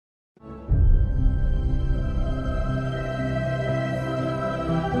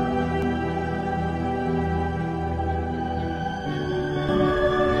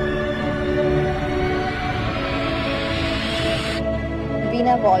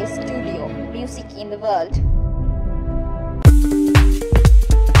Vina Voice Studio, music in the world.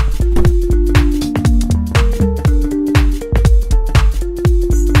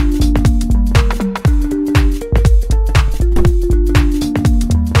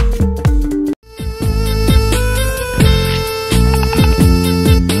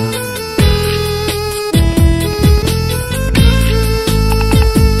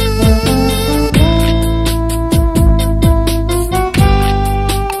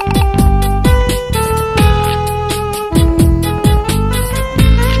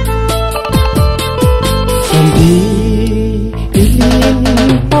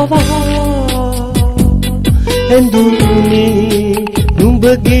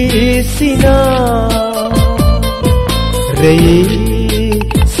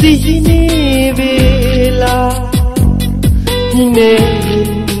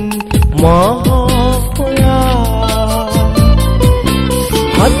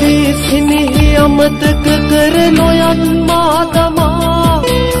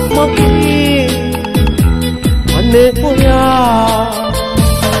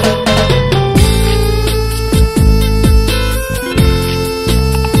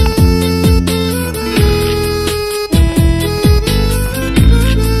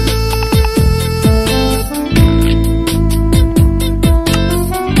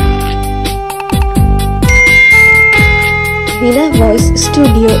 Vina Voice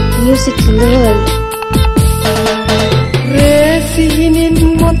Studio, music in the world. Resinin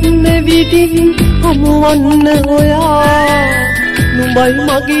matne vidin hamuwanna hoya numbai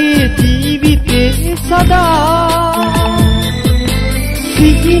mage jeevithe sada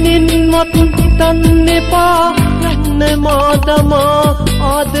sihinin mat hitanne pa yanne madama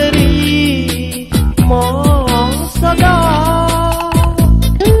adari ma sada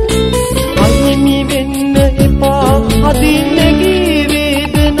almi wenna epa adinegi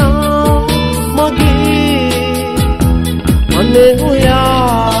vedana mage mane hoya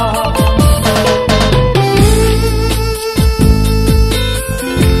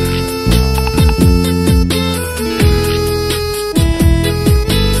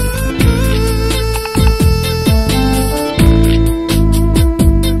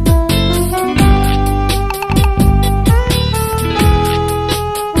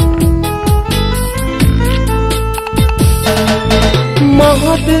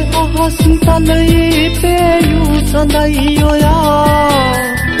mahad ahas talaye peyu sandai oya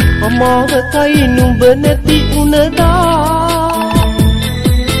amawatai numba neti unada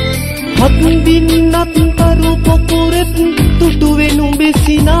hatbin nat taru pokuret tutuwe numbe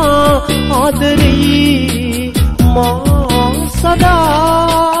sina adari ma sada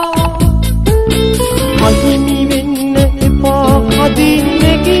almi wenna epa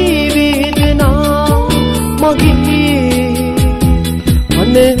adinegi vedana mage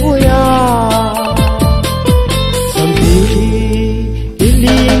mane hoya sandhi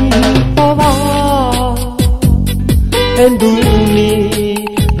ilin pawa enduni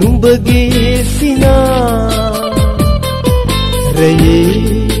numbage sina raye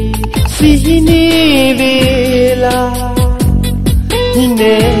sihine vela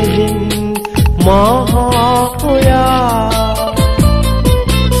hinehin maha hoya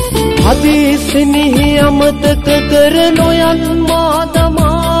hadisni amatak karno yan madama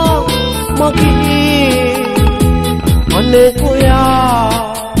mage mane hoya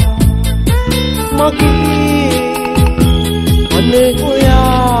mage mane hoya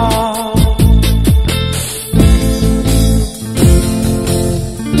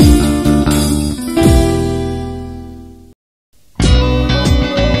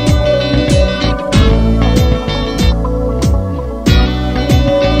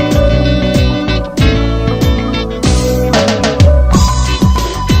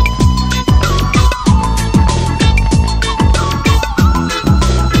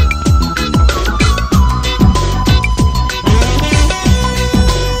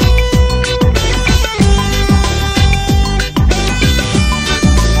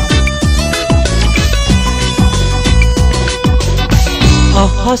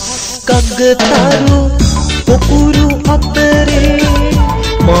ahas kagataru pokuru atere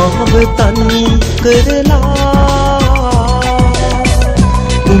mahavtani karala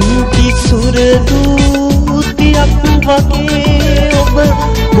unki surduutiyak wage oba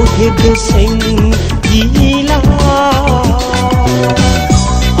kohed sen gila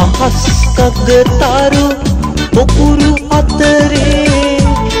ahas kagataru pokuru atere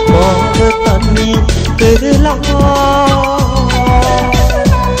mahavtani karala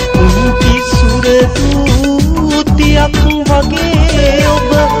unki surduutiyak wage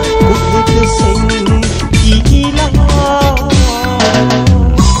oba kohed sen gila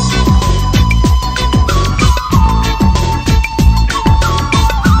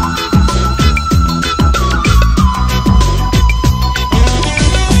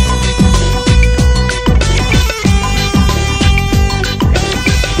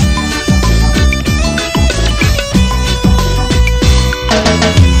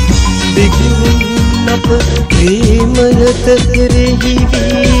ප්‍රේමයට එරෙහි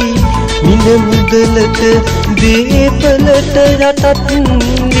වී මින මුදලට දේපලට යටත්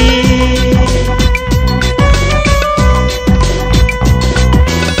වී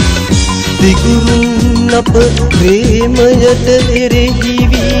දිගුරුන් අප ප්‍රේමයට එරෙහි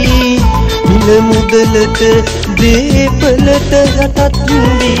වී මින මුදලට දේපලට යටත්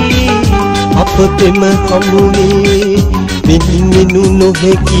වී අප තෙම හමුවේ වෙන්වෙනු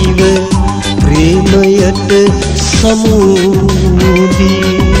නොහැකිව ප්‍රේමයට සමුදී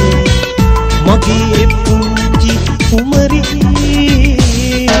මගේ පුංචි කුමරී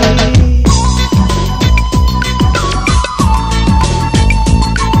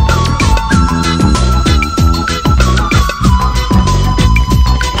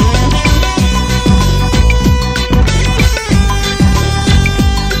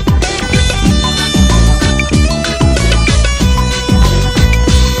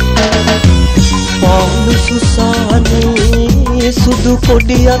සුසානේ සුදු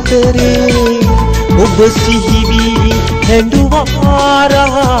කොඩි අතරේ ඔබ සිහිවි හැඬුවා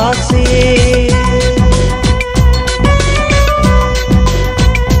රහසේ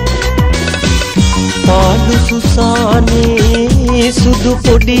පාළු සුසානේ සුදු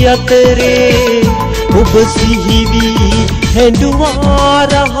කොඩි අතරේ ඔබ සිහිවි හැඬුවා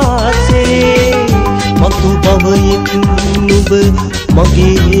රහසේ මතු බවයෙක් නුඹ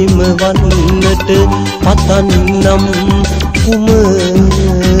මගේම වන්නට පතන්නම්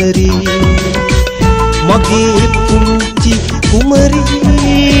කුමරි මගේ පුංචි කුමරි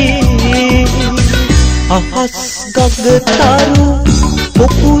අහස් ගගතරු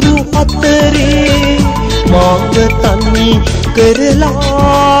පොකුරු අතරේ මාව තනි කරලා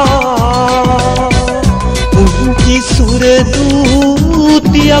පුංචි සුර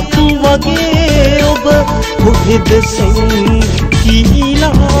දූතියක් වගේ ඔබ කොහෙද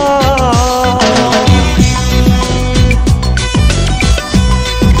සැඟීලා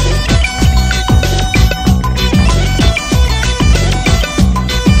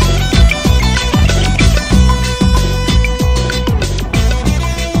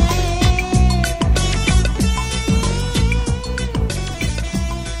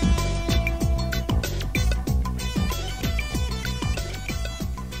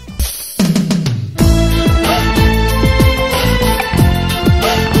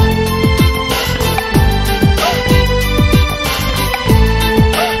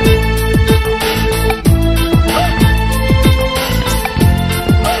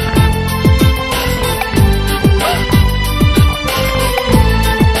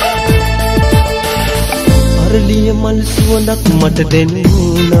මල් සුවඳක් මට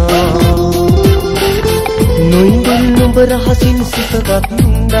දෙන්නා නොඉඳුල් නුඹ රහසින් සිත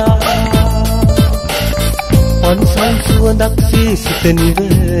ගත්තා පන්සල් සුවඳක් සේ සිත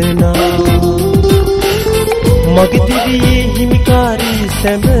නිවනා මගේ දිවියේ හිමිකාරී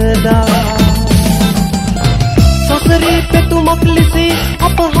සැමදා සසරේ පෙතුමක් ලෙසේ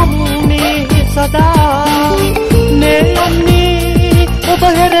අප හමුනේ සදා නේ යන්නේ ඔබ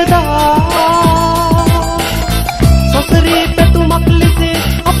හැරදා සසරේ පැතුමක් ලෙසේ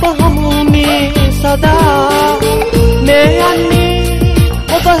අප හමුනේ සදා නේ යන්නේ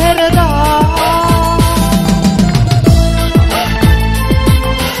ඔබ හැරදා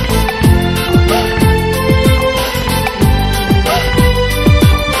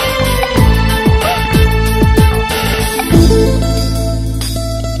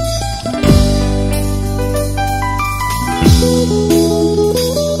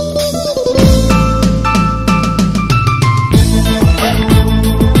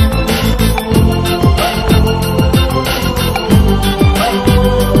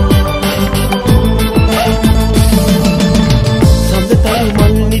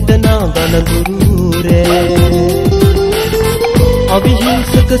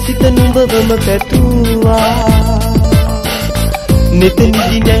අවිහිංසක සිත නුඹවම පැතුවා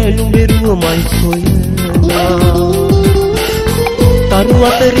නෙතනිදි නෑ නුඹරුව මයි සොයනා තරු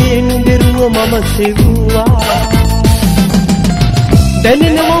අතරේ නුඹරුව මම සෙව්වා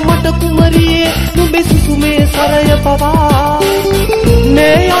දැනෙනවා මට කුමරියේ නුඹේ සුසුමේ සරය පවා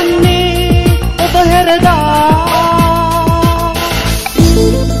නේ යන්නේ ඔබ හැරදා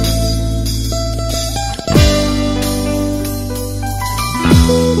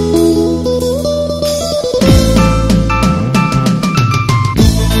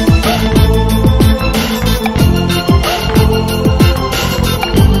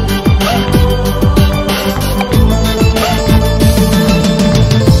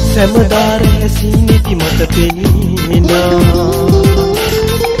සැමදාර හැසිනෙති මට පෙනීනා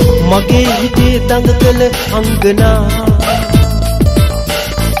මගේ හිතේ දඟ කළ අංගනා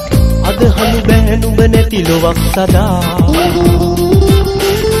අද අදහනු බෑ නුඹ නැති ලොවක් සදා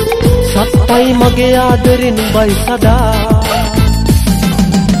සත්පයි මගේ ආදරේ නුඹයි සදා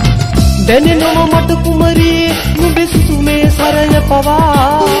දැනෙනව මට කුමරී නුඹේ සුසුමේ සරය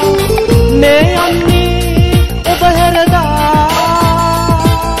පවා මේ යන්නේ ඔබ හැරදා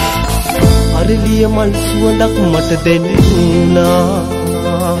අරලිය මල් සුවඳක් මට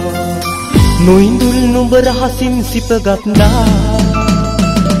දැනුණා නොඉඳුල් නුඹ රහසින් සිපගත්නා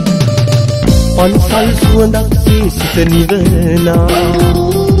පන්සල් සුවඳක් සිත නිවනා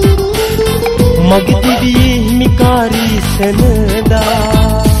මගේ දිවියේ හිමිකාරී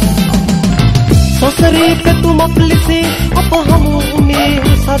සැනදා සසරේ පැතුමක් ලෙසේ අප හමු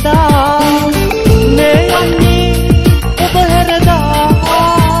වුණේ සදා මේ යන්නේ ඔබ හැරදා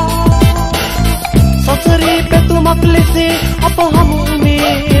සසරේ පැතුමක් ලෙසේ අප හමු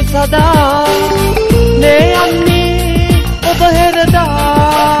වුණේ සදා මේ යන්නේ ඔබ හැරදා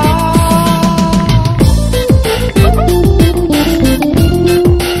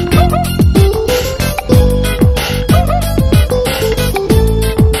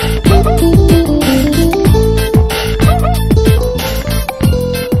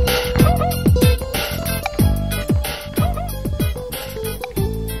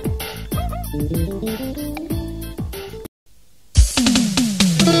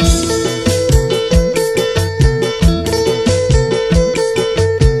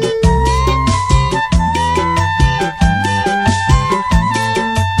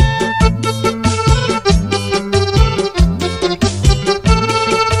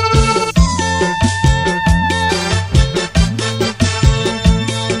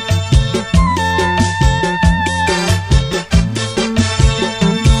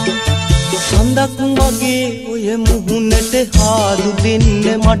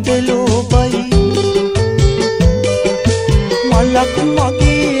මට ලෝබයි මලක්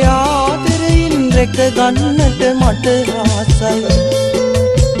මගේ ආදරෙන් රැක ගන්නට මට ආසයි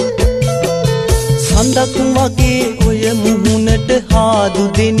සඳක් වගේ ඔය මුහුණට හාදු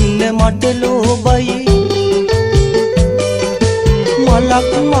දෙන්න මට ලෝබයි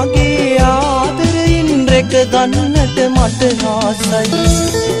මලක් මගේ ආදරෙන් රැක ගන්නට මට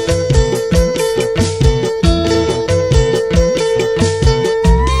ආසයි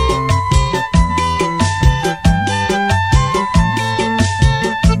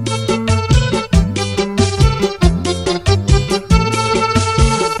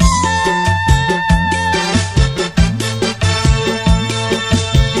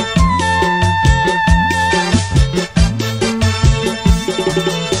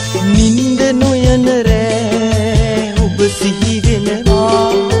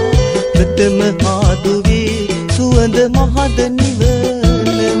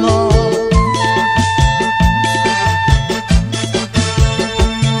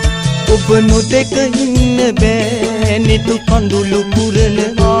නොදෙක ඉන්න බෑ නිතු කඳුළු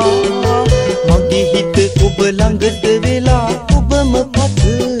පුරනවා මගේ හිත ඔබ ළඟට වෙලා ඔබම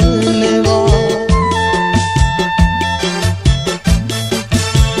පතනවා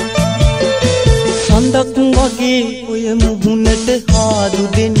සඳක් වගේ ඔය මුහුණට හාදු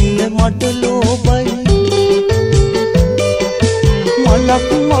දෙන්න මට ලෝබයි මලක්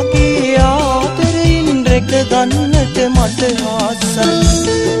මගේ ආදරෙන් රැක ගන්නට මට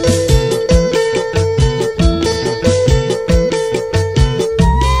ආසයි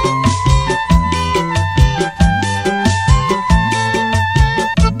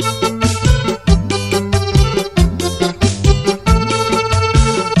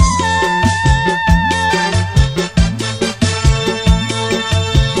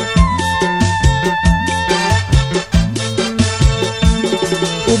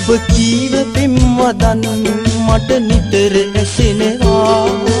කීව පෙම්වදන් මට නිතර ඇසෙනවා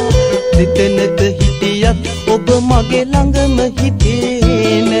දෙතනක හිටියත් ඔබ මගේ ළඟම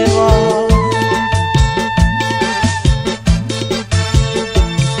හිතෙනවා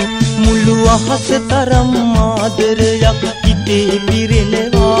මුළු අහස තරම් ආදරයක් හිතේ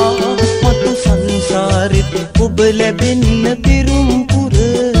පිරෙනවා මතු සංසාරෙත් ඔබ ලැබෙන්න පිරුම්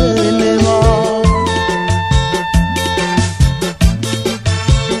පුරනවා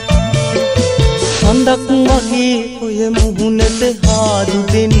සඳක් වගේ ඔය මුහුණට හාදු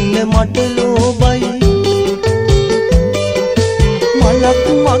දෙන්න මට ලෝබයි මලක්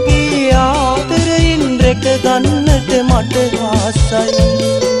මගේ ආදරෙන් රැක ගන්නට මට ආසයි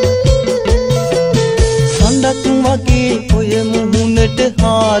සඳක් වගේ ඔය මුහුණට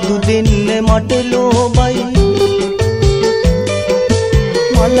හාදු දෙන්න මට ලෝබයි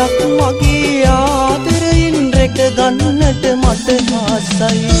මලක් මගේ ආදරෙන් රැක ගන්නට මට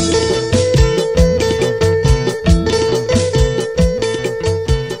ආසයි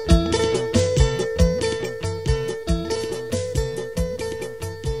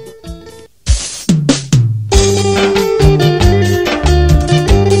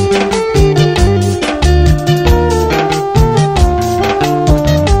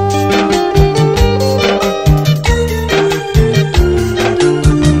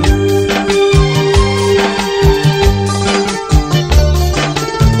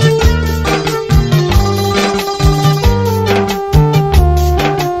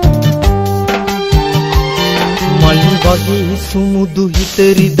සුමුදු හිත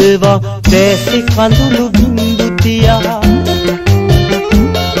රිදවා දැසේ කඳුළු බින්දු තියා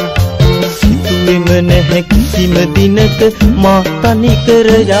සිතුවෙම නැහැ කිසිම දිනක මා තනි කර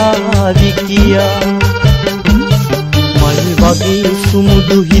යාවි කියා මල් වගේ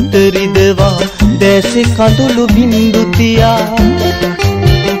සුමුදු හිත රිදවා දැසේ කඳුළු බින්දු තියා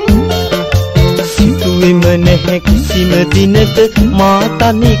සිතුවෙම නැහැ කිසිම දිනක මා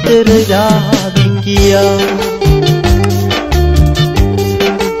තනි කර යාවි කියා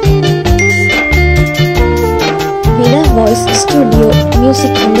Voice Studio,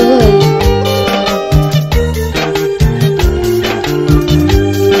 music in the world.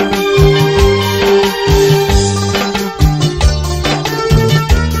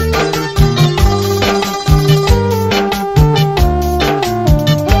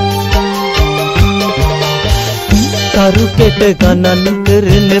 තරුකෙට ගණන්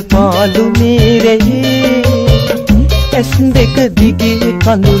කරන පාළු මේරයේ ඇස් දෙක දිගේ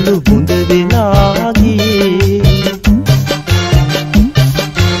කඳුළු බුඳ වෙලා ගියේ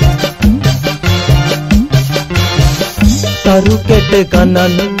තරුකෙට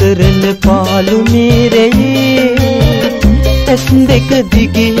ගණන් කරන පාළු මේරයේ ඇස් දෙක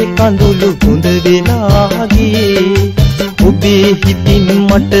දිගේ කඳුළු බුඳ වෙලා ගියේ ඔබේ හිතින්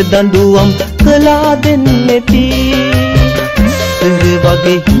මට දඬුවම් කළා දෙන්නේති සර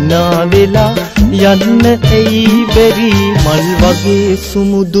වගේ hina වෙලා යන්න ඇයි බැරි මල් වගේ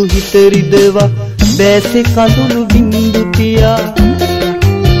සුමුදු හිත රිදවා දැසේ කඳුළු බින්දු තියා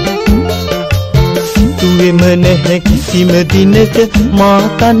සිතුවෙම නැහැ කිසිම දිනක මා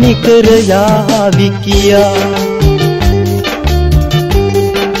තනි කර යාවි කියා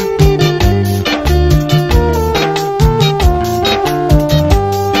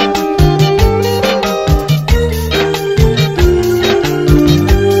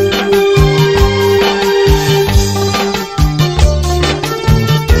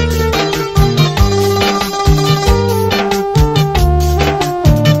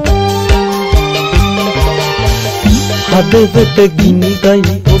හදවත ගිනි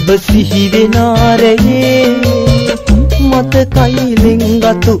ගයි ඔබ සිහි වෙන ආරයේ මතකයි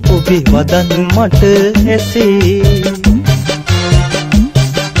ලෙන්ගතු ඔබේ වදන් මට ඇසේ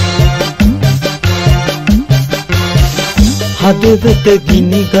හදවත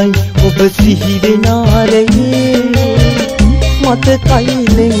ගිනි ගයි ඔබ සිහි වෙන ආරයේ මතකයි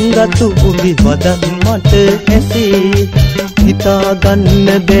ලෙන්ගතු ඔබේ වදන් මට ඇසේ හිතා ගන්න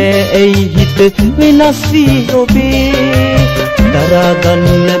බෑ ඇයි හිත වෙනස් වී ඔබේ දරා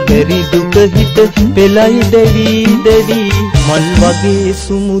ගන්න බැරි දුක හිත පෙළයි දෙවි දෙවි මල් වගේ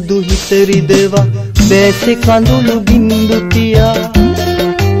සුමුදු හිත රිදවා දැසේ කඳුළු බින්දු තියා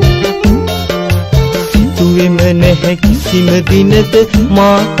සිතුවෙම නැහැ කිසිම දිනක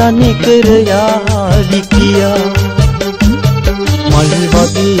මා තනි කර යාවි කියා මල්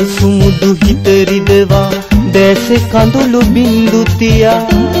වගේ සුමුදු හිත රිදවා දැසේ කඳුළු බින්දු තියා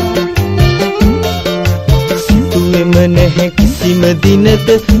සිතුවෙම නැහැ කිසිම දිනක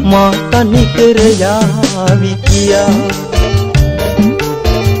මා තනි කර යාවි කියා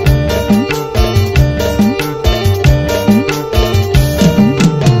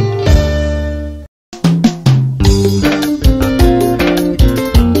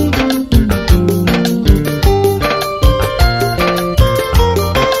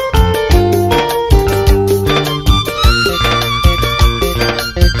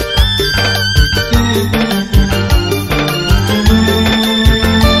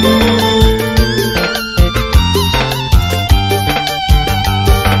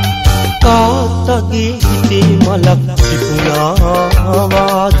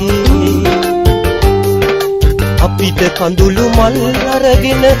කඳුළු මල්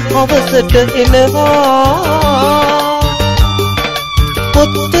අරගෙන අවසට එනවා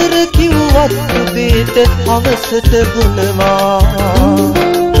පොත්තර කිව්වත් උදේට අවසට බුනවා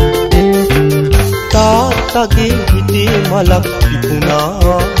තාත්තගේ හිතේ මලක්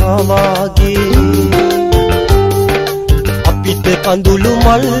පිපුණා වාගේ අපිට කඳුළු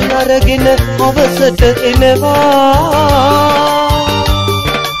මල් අරගෙන අවසට එනවා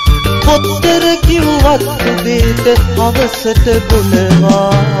පොත්තර කිව්වත් උදේට අවසට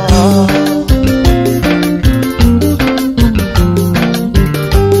බොනවා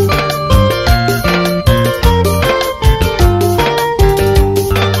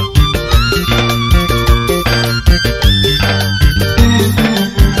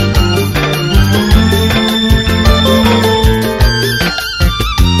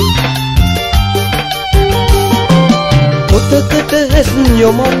පොතකට හැස්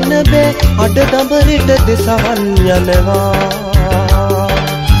යොමන්න බෑ අඩ දඹරට දෙසවන් යනවා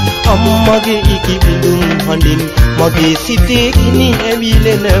අම්මගේ ඉකි බිඳුම් හඬින් මගේ සිතේ ගිනි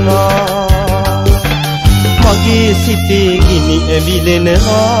ඇවිලෙනවා මගේ සිතේ ගිනි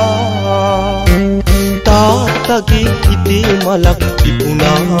ඇවිලෙනවා තාත්තගේ හිතේ මලක්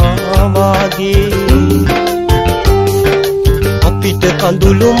පිපුණා වාගේ අපිට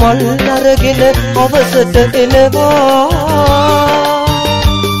කඳුළු මල් අරගෙන අවසට එනවා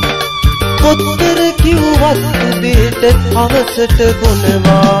කොතර කිව්වත් උදේට අවසට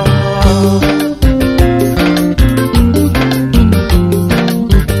බොනවා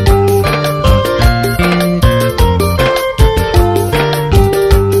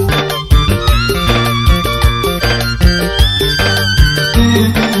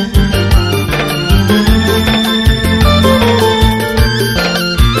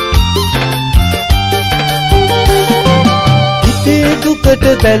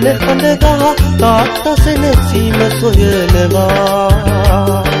බැන අඳගහ තාත්තා සෙනසීම සොයනවා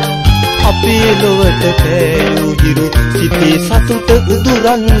අපේ ලොවට පෑයු හිරු සිතේ සතුට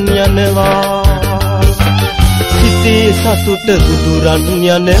උදුරන් යනවා සිතේ සතුට උදුරන්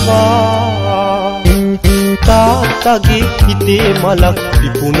යනවා තාත්තගේ හිතේ මලක්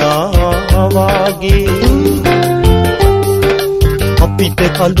පිපුණා වාගේ අපිට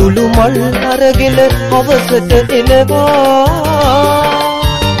කඳුළු මල් අරගෙන අවසට එනවා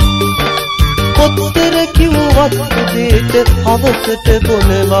කොතර කිව්වත් උදේට අවසට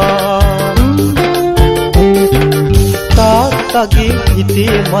බොනවා තාත්තගේ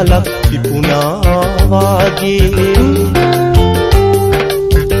හිතේ මලක් පිපුණා වාගේ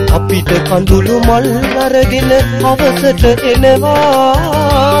අපිට කඳුළු මල් අරගෙන අවසට එනවා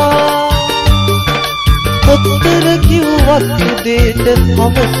කොතර කිව්වත් උදේට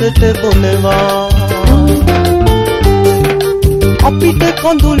අවසට බොනවා අපිට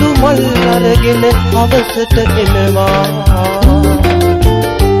කඳුළු මල් අරගෙන අවසට එනවා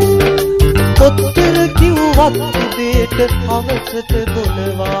කොතර කිව්වත් උදේට අවසට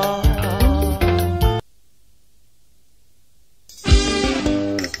බොනවා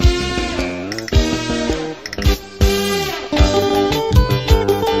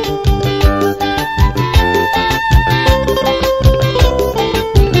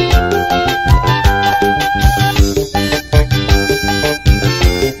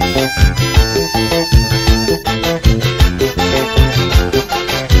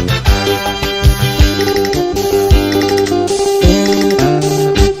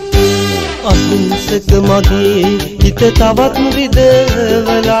අහිංසක මගේ හිත තවත්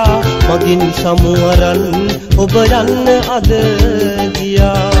විදවලා මගින් සමුවරන් ඔබ යන්න අද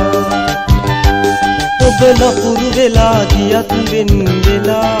ගියා ඔබ නපුරු වෙලා ගියත් වෙන්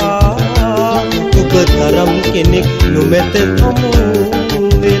වෙලා ඔබ තරම් කෙනෙක් නොමැත හමු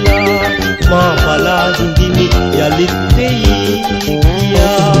වෙලා මා බලා හිඳිමි යලිත් වෙයි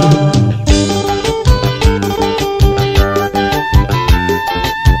කියා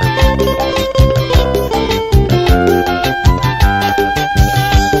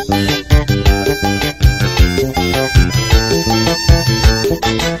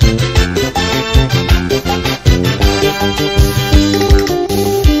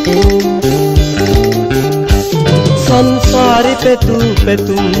සංසාරේ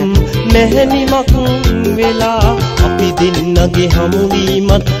පැතුම් නැහැනිමක් වෙලා අපි දෙන්නගේ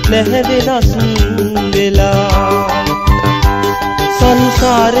හමුවීමත් නැහැ වෙනස් වෙලා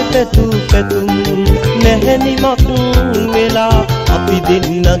සංසාරේ පැතුම් නැහැනිමක් වෙලා අපි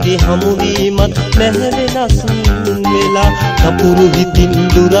දෙන්නගේ හමුවීමත් නැහැ වෙනස් වෙලා කපුරු හිතින්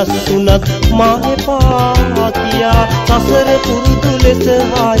දුරස් වුණත් මා එපා කියා සසර පුරුදු ලෙස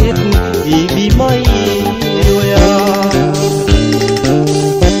ආයෙත් ජීවිමයි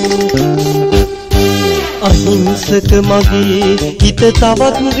අහිංසක මගේ හිත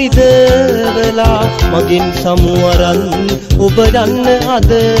තවත් විදවලා මගෙන් සමුවරන් ඔබ යන්න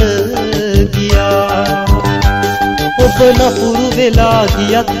අද ගියා ඔබ නපුරු වෙලා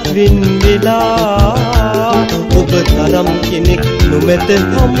ගියත් වෙන් වෙලා ඔබ තරම් කෙනෙක් නොමැත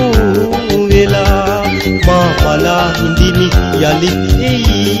හමු වෙලා මා බලා හිඳිමි යලිත්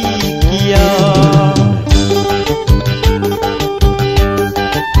එයි කියා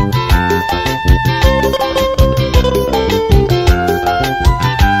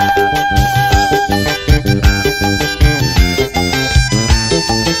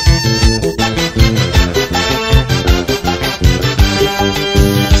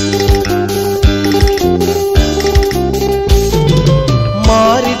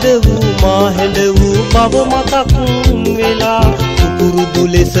හැඳ වූ බව මතක් වෙලා පුරුදු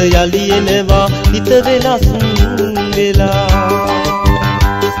ලෙස යලි එනවා හිත වෙනස් වෙලා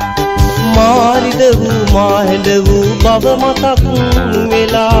මාරිද වූ මා හැඳ වූ බව බව මතක්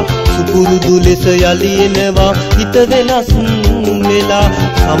වෙලා සුපුරුදු ලෙස යලි එනවා හිත වෙනස් වෙලා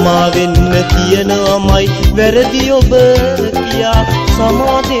සමා වෙන්න කියනවාමයි වැරදි ඔබ කියා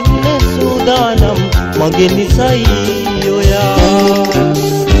සමා දෙන්න සූදානම් මගේ නිසයි ඔයා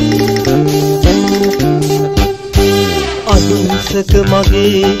අහිංසක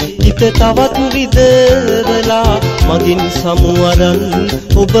මගේ හිත තවත් විදවලා මගින් සමුවරන්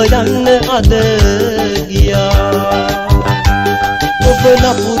ඔබ යන්න අද ගියා ඔබ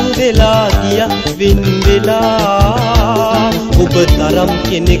නපුරු වෙලා ගියා වින් වෙලා ඔබ තරම්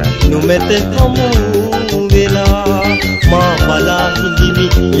කෙනෙක් නොමැත හමු වෙලා මා බලා හිඳිමි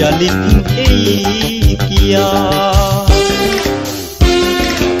යලිත් එයි කියා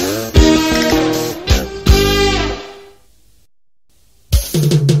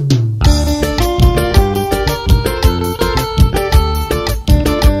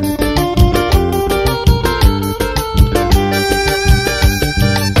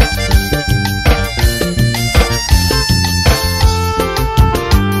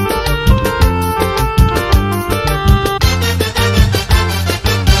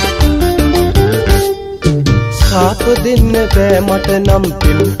දෙන්න බෑ මට නම්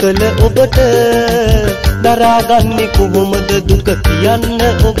පින් කළ ඔබට දරාගන්නේ කොහොමද දුක කියන්න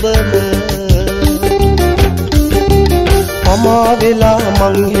ඔබම පමා වෙලා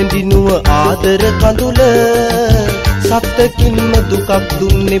මං හැඳිනුව ආදර කඳුල සත්තකින්ම දුකක්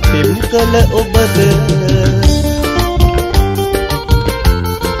දුන්නේ පින් කළ ඔබද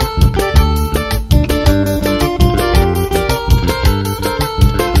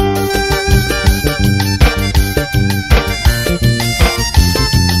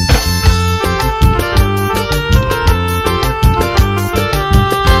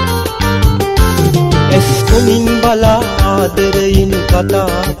කොමින් බලා ආදරයින්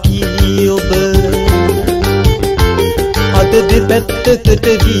කතා කී ඔබ අද දෙපැත්තකට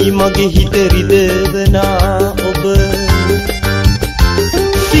වී මගේ හිත රිදවනා ඔබ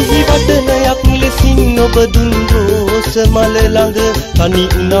සිහිවටනයක් ලෙසින් ඔබ දුන් රෝස මල ළඟ තනි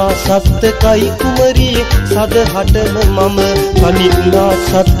වුණා සත්තකයි කුමරියේ සදහටම මම තනි වුණා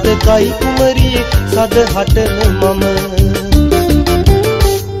සත්තකයි කුමරියේ සදහටම මම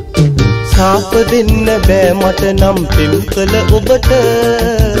සාප දෙන්න බෑ මට නම් පෙම් කළ ඔබට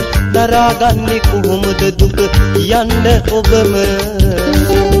දරාගන්නේ කොහොමද දුක කියන්න ඔබම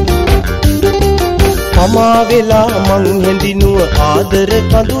පමා වෙලා මං හැඳිනුව ආදර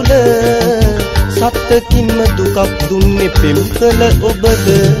කඳුල සත්තකින්ම දුකක් දුන්නේ පෙම් කළ ඔබද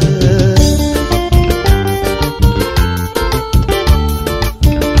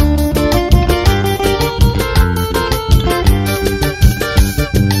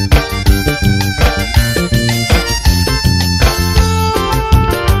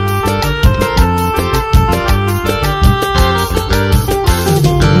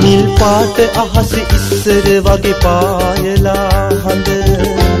පාට අහස ඉස්සර වගේ පායලා හඳ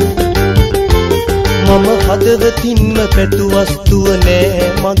මම හදවතින්ම පැතු වස්තුව නෑ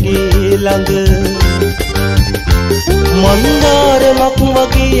මගේ ළඟ මන්දාරමක්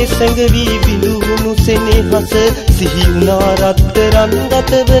වගේ සැඟවී බිඳුණු සෙනෙහස සිහි වුණා රත්තරන්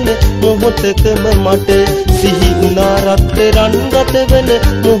ගතවන මොහොතකම මට සිහි වුණා රත්තරන් ගතවන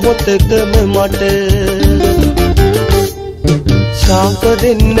මොහොතකම මට සාප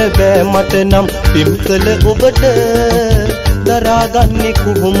දෙන්න බෑ මට නම් පින් කළ ඔබට දරාගන්නේ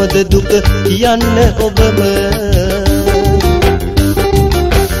කොහොමද දුක කියන්න ඔබම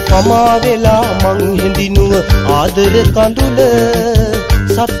පමා වෙලා මං හැඳිනුව ආදර කඳුල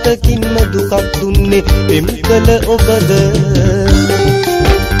සත්තකින්ම දුකක් දුන්නේ පින් කළ ඔබද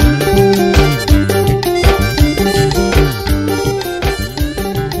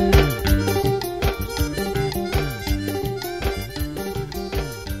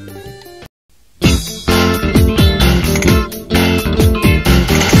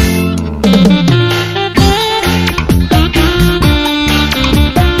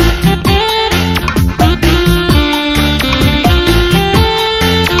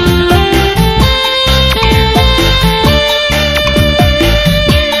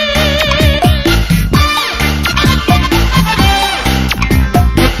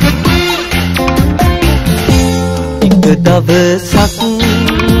දවසක්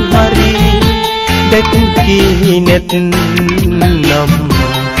හරි දැක්කේ නැත්නම්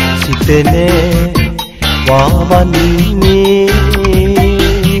සිතනේ වාවන්නේ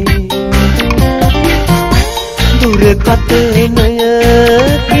දුරකථනයකින්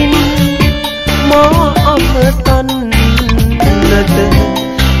මා අමතන්නට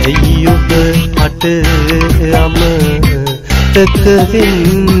ඇයි ඔබ අට අමතක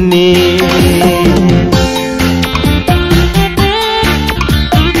වෙන්නේ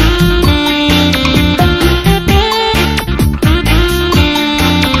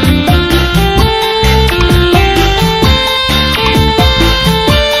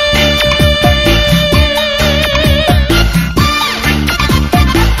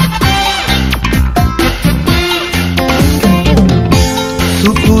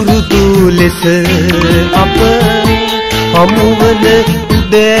ලෙස අප හමුවන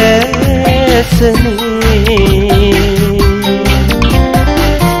උදෑසනේ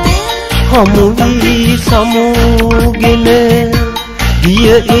හමු වී සමුගෙන ගිය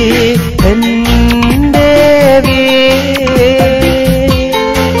ඒ ඇන්දෑවේ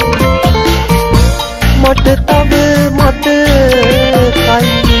මට තව මතකයි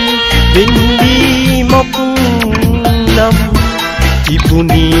වෙන්වීමක් නම්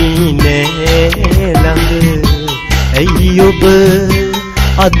තිබුණේ නෑ ළඟ ඇයි ඔබ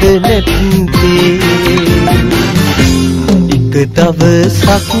අද නැත්තේ එක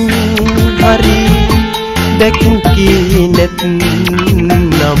දවසක් හරි දැක්කේ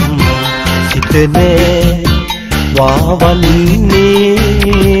නැත්නම් සිත නෑ වාවන්නේ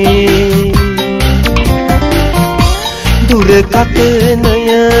දුරකථනයකින්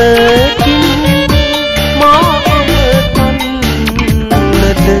මා අමතන්නට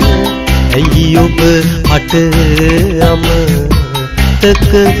ඇයි ඔබ අට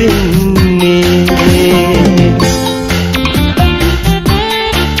අමතක වෙන්නේ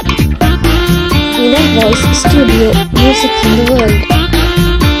Voice Studio, music in the world.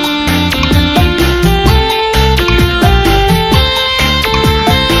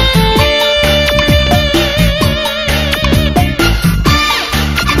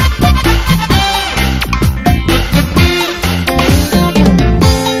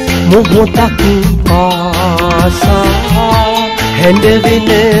 මොහොතක් පාසා හැඬවෙන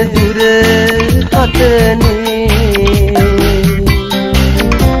දුරකථනේ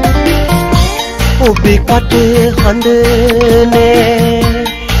ඔබේ කට හඬ නෑ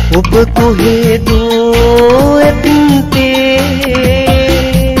ඔබ කොහෙදෝ ඇතින්තේ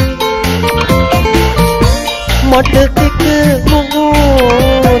මට එක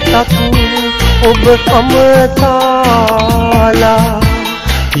මොහොතක් ඔබ කමතාලා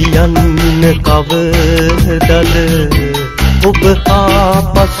කියන්න කවදද ඔබ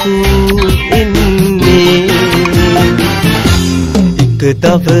ආපසු එන්නේ එක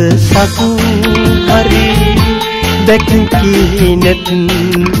දවසක් හරි දැක්කේ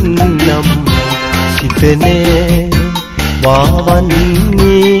නැත්නම් සිත නෑ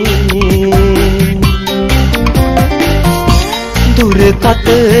වාවන්නේ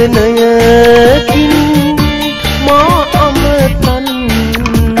දුරකථනයකින් මා අමතන්නට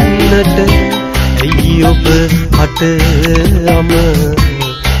ඇයි ඔබ අට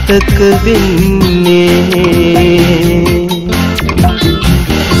අමතක වෙන්නේ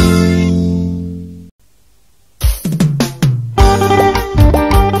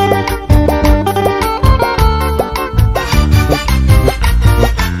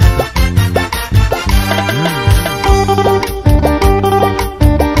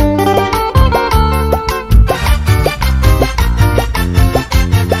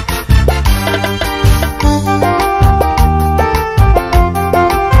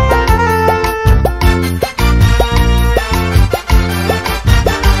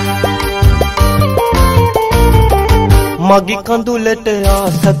මගේ කඳුලට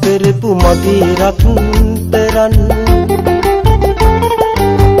ආසකරපු මගේ රත්තරන්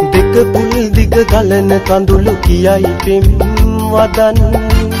දෙක පුල් දිග ගලන කඳුළු කියයි පෙම් වදන්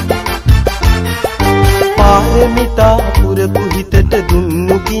පාරමිතා පුරපු හිතට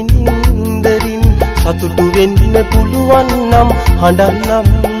දුන්නු කින්දරින් සතුටු වෙන්න පුළුවන් නම් හඬන්නම්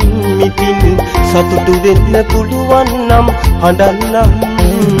මිතින් සතුටු වෙන්න පුළුවන් නම් හඬන්නම්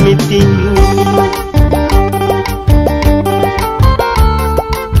මිතින්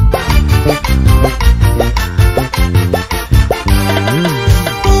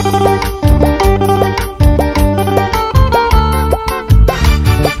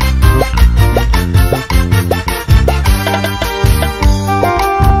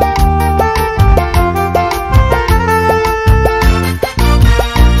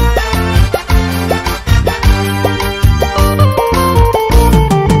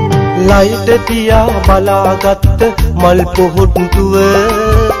ලයිට තියා බලාගත්ත මල් පොහොට්ටුව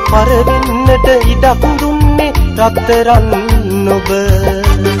පරවෙන්නට ඉඩක් දුන්නේ රත්තරන් ඔබ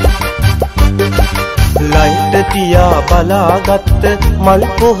ලයිට තියා බලාගත්ත මල්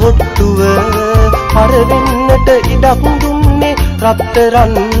පොහොට්ටුව පරවෙන්නට ඉඩක් දුන්නේ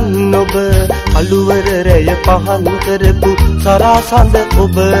රත්තරන් ඔබ අලුවර රැය පහන් කරපු සරාසඳ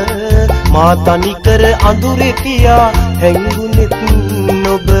ඔබ මා තනි කර අඳුරේ තියා හැංගුනෙත්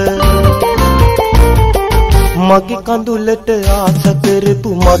ඔබ මගේ කඳුලට ආස කරපු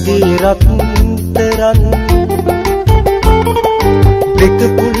මගේ රත්තරන් දෙක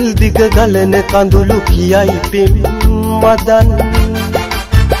පුල් දිග ගලන කඳුළු කියයි පෙම් වදන්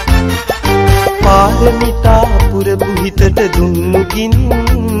පාරමිතා පුරපු හිතට දුන්නු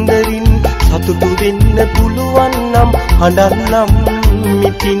කින්දරින් සතුටු වෙන්න පුළුවන් නම් හඬන්නම්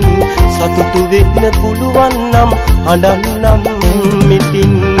මිටින් සතුටු වෙන්න පුළුවන් නම් හඬන්නම්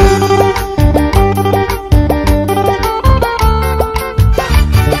මිටින්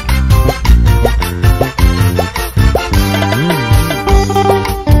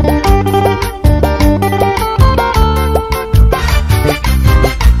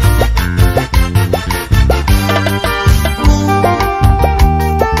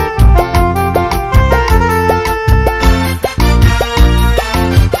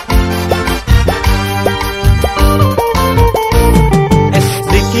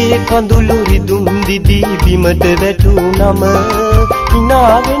කඳුළු රිදුම් දිදී බිමට වැටුනම hina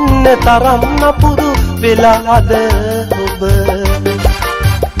වෙන්න තරම් නපුරු වෙලාද ඔබ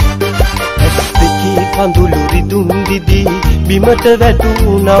ඇස්තිකී කඳුළු රිදුම් දිදී බිමට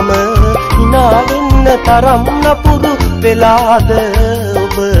වැටුනම hina වෙන්න තරම් නපුරු වෙලාද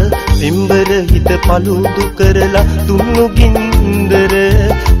ඔබ දෙම්බර හිත පළුදු කරලා දුන්නු ගින්දර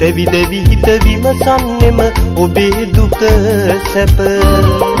දෙවි දෙවි හිත විමසන්නෙම ඔබේ දුක සැප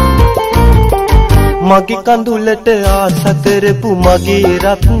මගේ කඳුලට ආස කරපු මගේ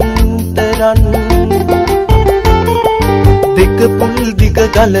රත්තරන් දෙක පුල් දිග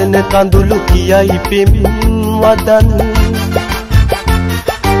ගලන කඳුළු කියයි පෙම් වදන්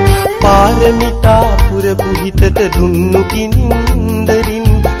පාරමිතා පුරපු හිතට දුන්නු කින්දරින්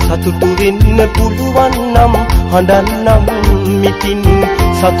සතුටු වෙන්න පුළුවන් නම් හඬන්නම් මිටින්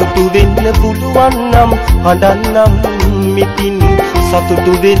සතුටු වෙන්න පුළුවන් නම් හඬන්නම් මිටින්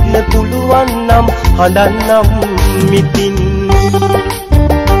සතුටු වෙන්න පුළුවන් නම් හඬන්නම් මිටින්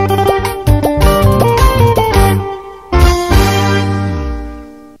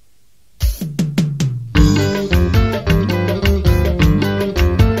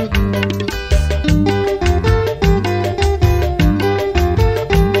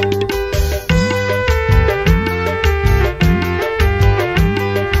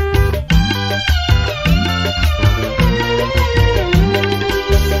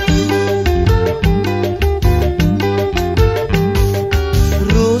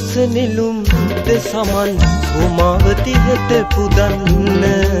සමන් උමාවතියට පුදන්න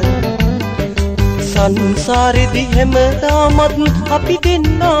සංසාරෙදි හැමදාමත් අපි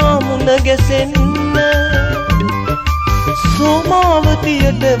දෙන්නා මුණ ගැසෙන්න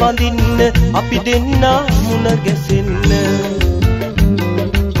සෝමාවතියට වඳින්න අපි දෙන්නා මුණ ගැසෙන්න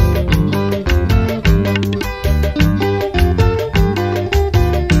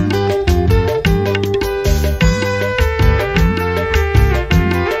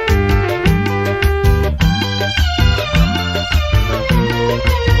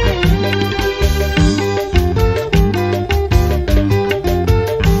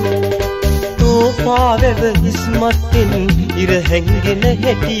පාවෙව ඉස්මත්ෙන් ඉර හැංගෙන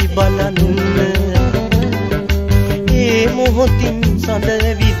හැටි බලන්න ඒ මොහොතින් සඳ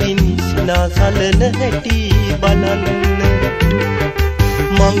ඇවිදින් සිනාසලන හැටි බලන්න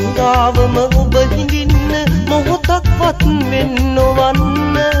මංගාවම ඔබ හිඳින්න මොහොතක්වත් වෙන්න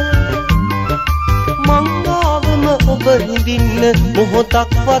නොවන්න මංගාවම ඔබ හිඳින්න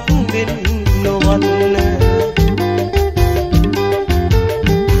මොහොතක්වත් වෙන්න නොවන්න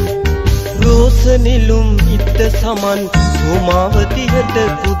රෝස නිලුම් ඉත්ත සමන් සෝමාවතියට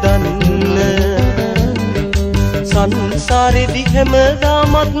පුදන්න සංසාරෙදි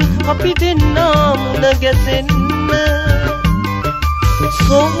හැමදාමත් අපි දෙන්නා මුණ ගැසෙන්න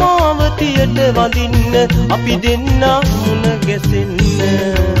සෝමාවතියට වඳින්න අපි දෙන්නා මුණ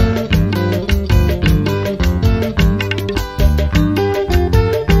ගැසෙන්න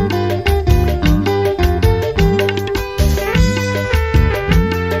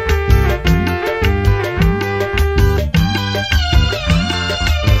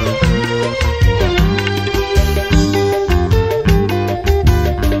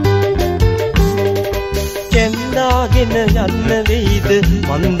යන්න වෙයිද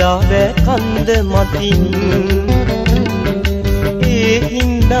මන්දාවැ කන්ද මතින් ඒ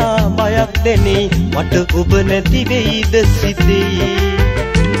හින්දා බයක් දැනේ මට ඔබ නැති වෙයිද සිතේ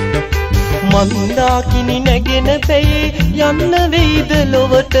මන්දා කිනි නැගෙන පැයේ යන්න වෙයිද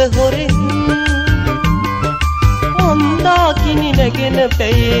ලොවට හොරෙන් මන්දා කිනි නැගෙන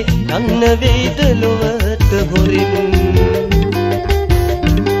පැයේ යන්න වෙයිද ලොවට හොරෙන්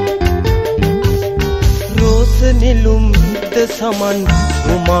නිලුම් හිත සමන්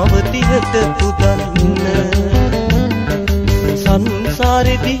උමාවතියට පුදන්න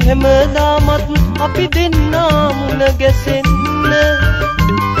සංසාරෙදි හැමදාමත් අපි දෙන්නා මුණ ගැසෙන්න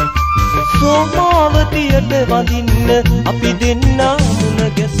සෝමාවතියට වඳින්න අපි දෙන්නා මුණ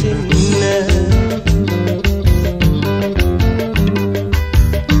ගැසෙන්න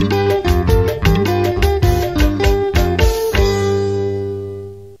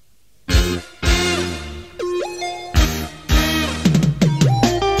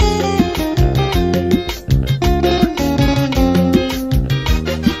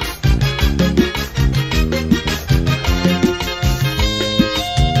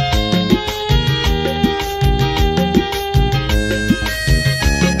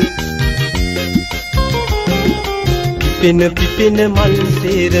පිපෙන පිපෙන මල්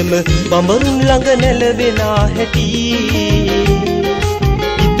සේරම බඹරුන් ළඟ නැලවෙනා හැටි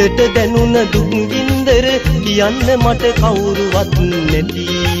හිතට දැනුණ දුක් ගින්දර කියන්න මට කවුරුවත් නැති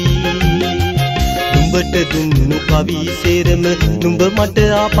නුඹට දුන්නු කවි සේරම නුඹ මට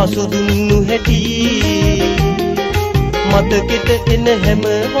ආපසු දුන්නු හැටි මතකෙට එන හැම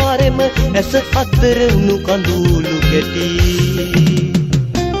වාරෙම ඇස අතර උණු කඳුළු කැටි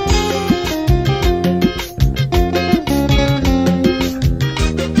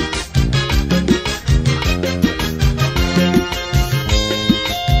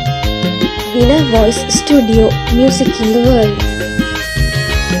Winner Voice Studio, Music in the World.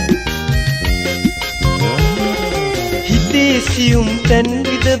 හිතේ සියුම් තැන්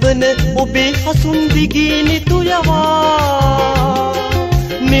විදවන ඔබේ හසුන් දිගේ නිතු යවා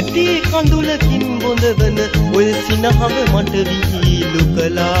මෙති කඳුලකින් බොඳවන ඔය සිනහව මට විහිළු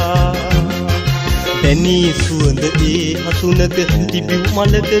කළා දැනී සුවඳ ඒ හසුනක තිබූ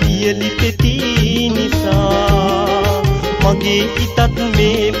මලක වියලි පෙති නිසා මගේ හිතත්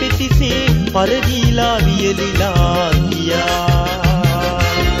මේ පිටිසේ පරදීලා වියලිලා ගියා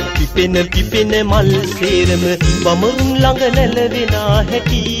පිපෙන පිපෙන මල් සේරම බඹරුන් ළඟ නැලවෙනා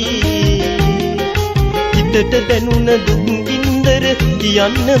හැටි හිතට දැනුණ දුක් ගින්දර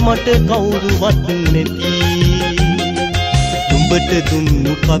කියන්න මට කවුරුවත් නැති නුඹට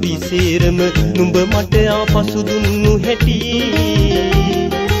දුන්නු කවි සේරම නුඹ මට ආපසු දුන්නු හැටි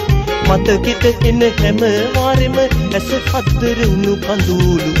මතකෙට එන හැම වාරෙම ඇස අතර උණු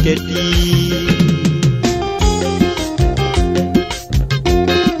කඳුළු කැටි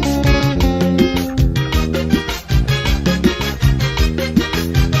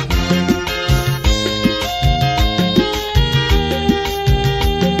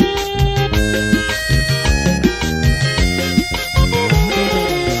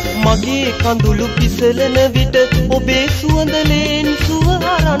මගේ කඳුළු පිසලන විට ඔබේ සුවඳලෙන් සුව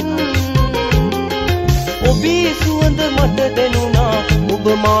අරන් ඔබේ සුවඳ මට දැනුණා ඔබ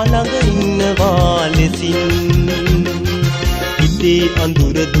මා ළඟ ඉන්නවා ලෙසින් හිතේ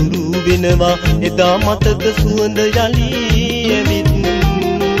අඳුර දුරු වෙනවා එදා මතක සුවඳ යලි ඇවිත්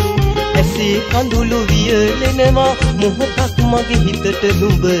ඇසේ කඳුළු වියලෙනවා මොහොතක් මගේ හිතට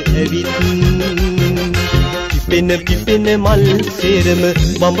නුඹ ඇවිත් පිපෙන පිපෙන මල් සේරම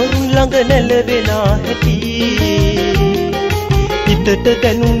බඹරුන් ළඟ නැලවෙනා හැටි හිතට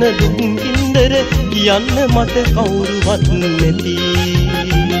දැනුණ දුක් ගින්දර කියන්න මට කවුරුවත් නැති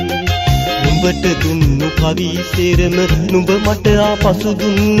නුඹට දුන්නු කවි සේරම නුඹ මට ආපසු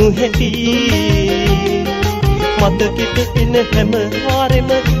දුන්නු හැටි මතකෙට එන හැම වාරෙම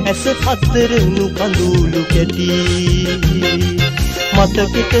ඇස අතර උණු කඳුළු කැටි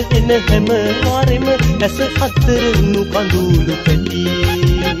මතකෙට එන හැම වාරෙම ඇස අතර උණු කඳුළු කැටි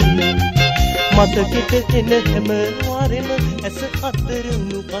මතකෙට එන හැම වාරෙම ඇස අතර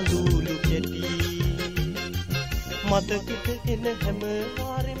උණු කඳුළු කැටි මතකෙට එන හැම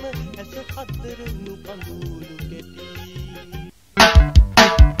වාරෙම ඇස අතර උණු කඳුළු කැටි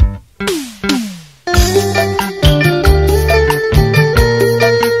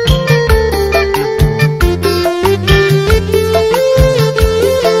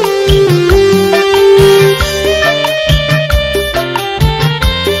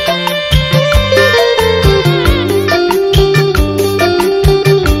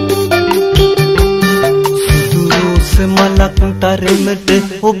තරමට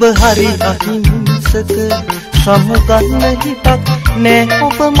ඔබ හරි අහිංසක සමුගන්න හිතක් නෑ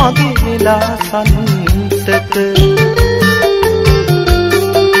ඔබ මගේ වෙලා සන්තක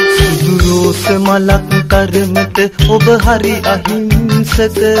සුදු රෝස මලක් තරමට ඔබ හරි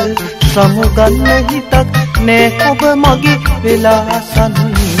අහිංසක සමුගන්න හිතක් නෑ ඔබ මගේ වෙලා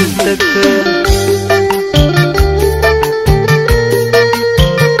සන්තක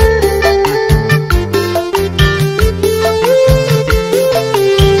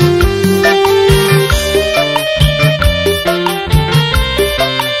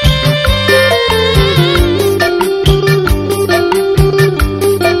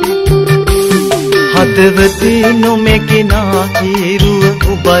හදවතේ නොමැකෙනා හේරුව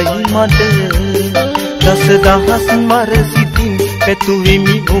ඔබයි මට දස දහස් මර සිතින්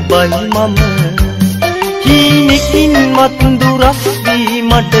පැතුවෙමි ඔබයි මම හීනකින් මත්දුරස් වී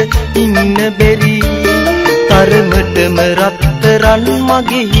මට ඉන්න බැරි තරමටම රත්තරන්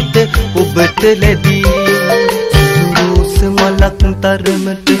මගේ හිත ඔබට ලැබී සුරෝස මලක්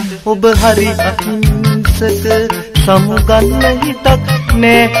තරමට ඔබ හරි අහිංසක සමුගන්න හිතක්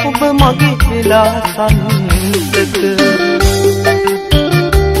නෑ ඔබ මගේ වෙලා සන්තක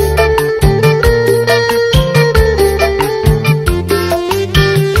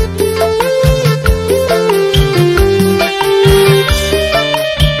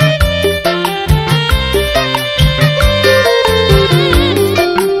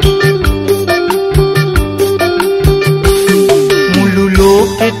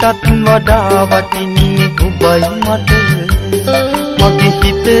වඩා වටින්නේ ඔබයි මට මගේ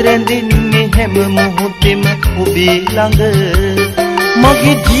හිත රැඳෙන්නේ හැම මොහොතෙම ඔබේ ළඟ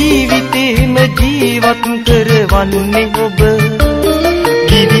මගේ ජීවිතේම ජීවත් කරවන්නේ ඔබ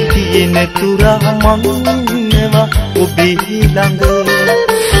ජීවිතේ නැතුරා මන්නවා ඔබේ ළඟ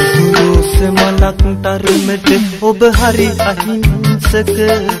රෝස මලක් තරමට ඔබ හරි අහිංසක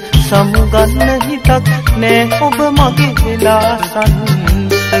සමුගන්න හිතක් නෑ ඔබ මගේ වෙලා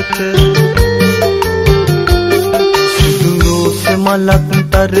සංසක රෝස මලක්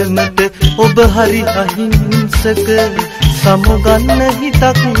තරමට ඔබ හරි අහිංසක සමුගන්න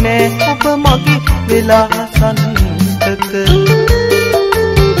හිතක් නෑ ඔබ මගේ වෙලා සංසක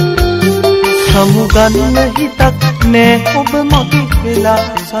සමුගන්න හිතක් නෑ ඔබ මගේ වෙලා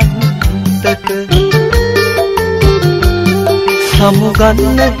සංසක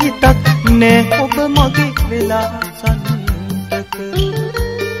සමුගන්න හිතක් නෑ ඔබ මගේ වෙලා සංසක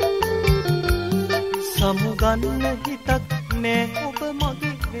සමුගන්න හිතක් නෑ ඔබ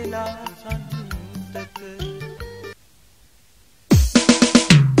මගේ වෙලා සංසක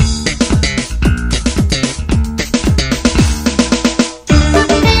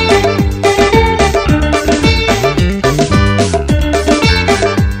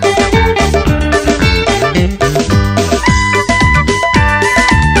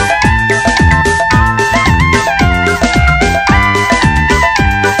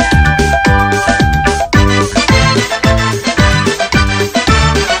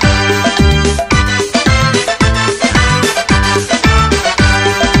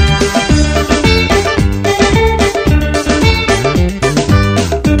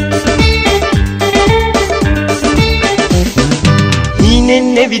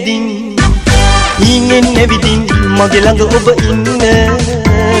නැවිදින් මගේ ළඟ ඔබ ඉන්න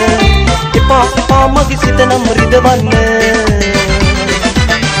එපා එපා මගේ සිත නම් රිදවන්න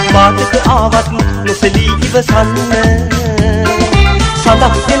පාතක ආවත් නොසලී ඉවසන්න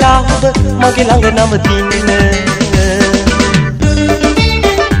සදක් වෙලා ඔබ මගේ ළඟ නවතින්න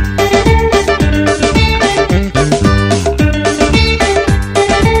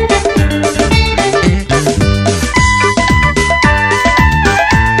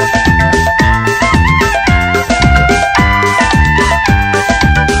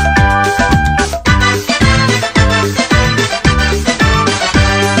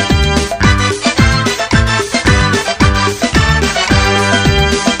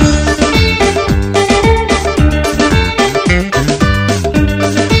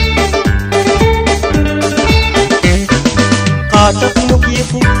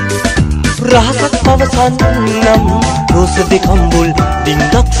රහසක් පවසන්නම් රෝස දෙකම්බුල්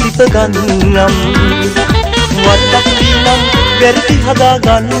දින්දක් සිප ගන්නම් වත්තක් දීනම් වැරදි හදා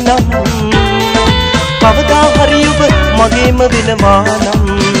ගන්නම් කවදා හරි ඔබ මගේම වෙනවා නම්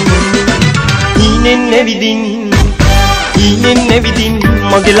හීනෙන් නැවිදින්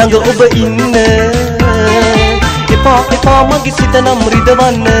මගේ ළඟ ඔබ ඉන්න එපා එපා මගේ සිත නම්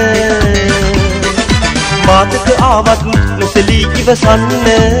රිදවන්න මාතක ආවත් නොසලී ඉවසන්න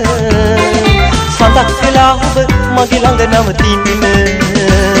සඳක් වෙලා ඔබ මගේ ළඟ නවතින්න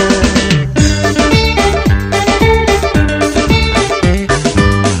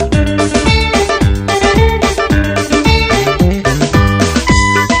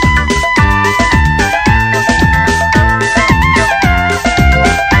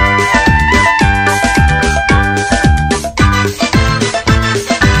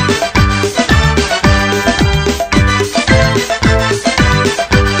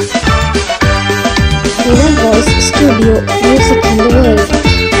Studio Music in the World.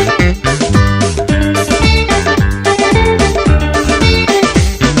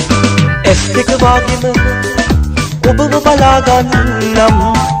 එක් වාගෙම ඔබව බලා ගන්නම්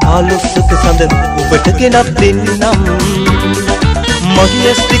ආලෝකක සඳ ඔබට ගෙනත් දෙන්නම් මගේ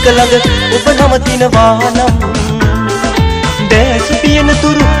ඇස් දෙක ළඟ ඔබ නවතිනවා නම් දැස පියන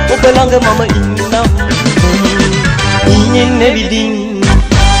තුරු ඔබ ළඟ මම ඉන්නම් ඊයෙන් නැවිදින්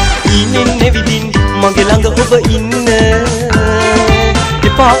මගේ ළඟ ඔබ ඉන්න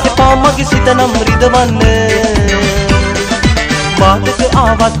එපා එපා මගේ සිත නම් රිදවන්න මාතක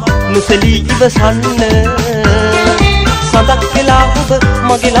ආවත් නොසලී ඉවසන්න සඳක් වෙලා ඔබ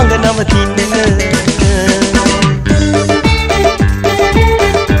මගේ ළඟ නවතින්න